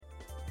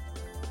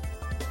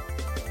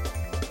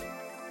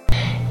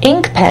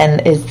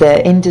INCPEN is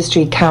the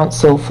Industry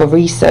Council for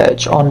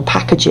Research on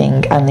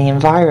Packaging and the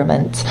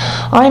Environment.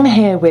 I'm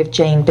here with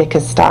Jane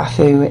Bickerstaff,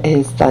 who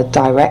is the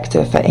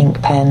director for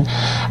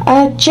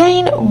INCPEN.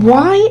 Jane,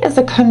 why as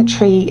a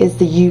country is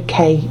the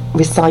UK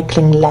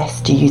recycling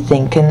less, do you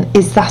think, and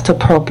is that a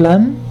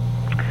problem?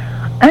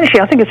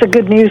 Actually, I think it's a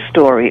good news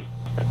story.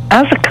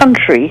 As a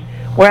country,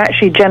 we're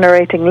actually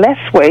generating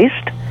less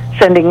waste,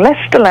 sending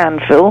less to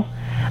landfill,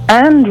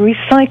 and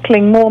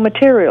recycling more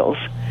materials,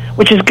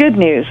 which is good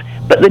news.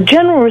 But the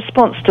general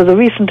response to the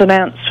recent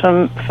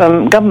announcement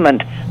from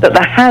government that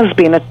there has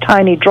been a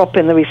tiny drop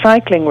in the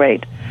recycling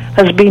rate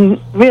has been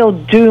real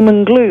doom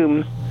and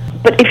gloom.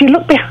 But if you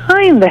look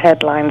behind the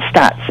headline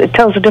stats, it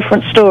tells a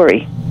different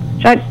story.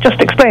 Shall I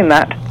just explain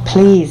that?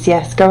 Please,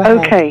 yes, go ahead.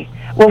 Okay.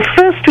 Well,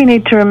 first we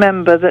need to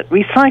remember that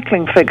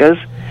recycling figures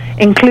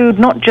include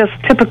not just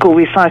typical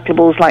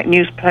recyclables like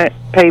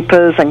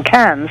newspapers and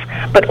cans,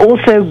 but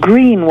also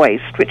green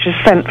waste, which is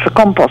sent for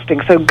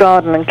composting, so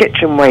garden and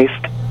kitchen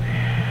waste.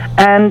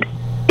 And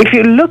if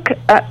you look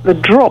at the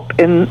drop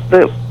in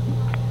the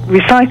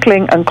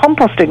recycling and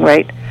composting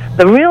rate,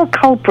 the real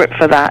culprit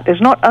for that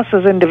is not us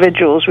as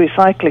individuals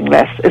recycling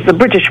less, it's the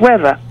British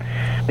weather.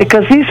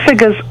 Because these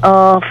figures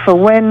are for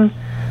when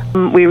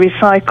we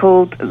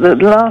recycled the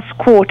last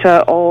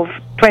quarter of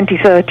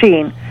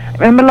 2013.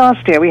 Remember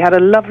last year we had a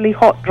lovely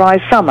hot, dry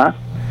summer.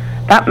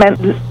 That meant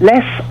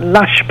less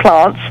lush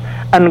plants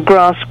and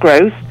grass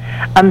growth,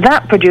 and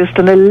that produced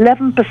an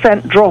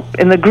 11% drop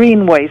in the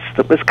green waste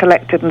that was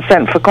collected and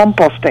sent for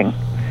composting.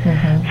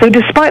 Mm-hmm. So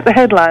despite the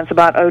headlines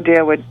about, oh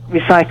dear, we're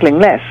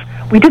recycling less,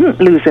 we didn't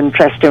lose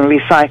interest in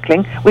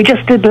recycling. We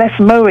just did less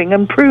mowing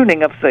and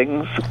pruning of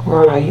things.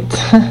 Right.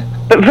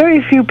 But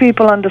very few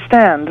people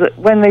understand that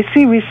when they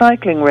see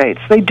recycling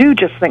rates, they do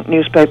just think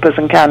newspapers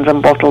and cans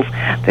and bottles.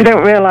 They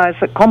don't realize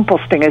that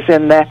composting is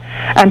in there.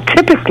 And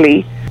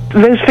typically,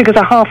 those figures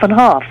are half and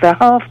half. They're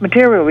half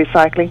material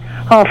recycling,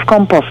 half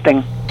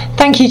composting.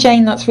 Thank you,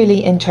 Jane. That's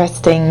really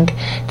interesting.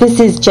 This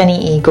is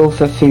Jenny Eagle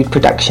for Food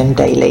Production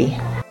Daily.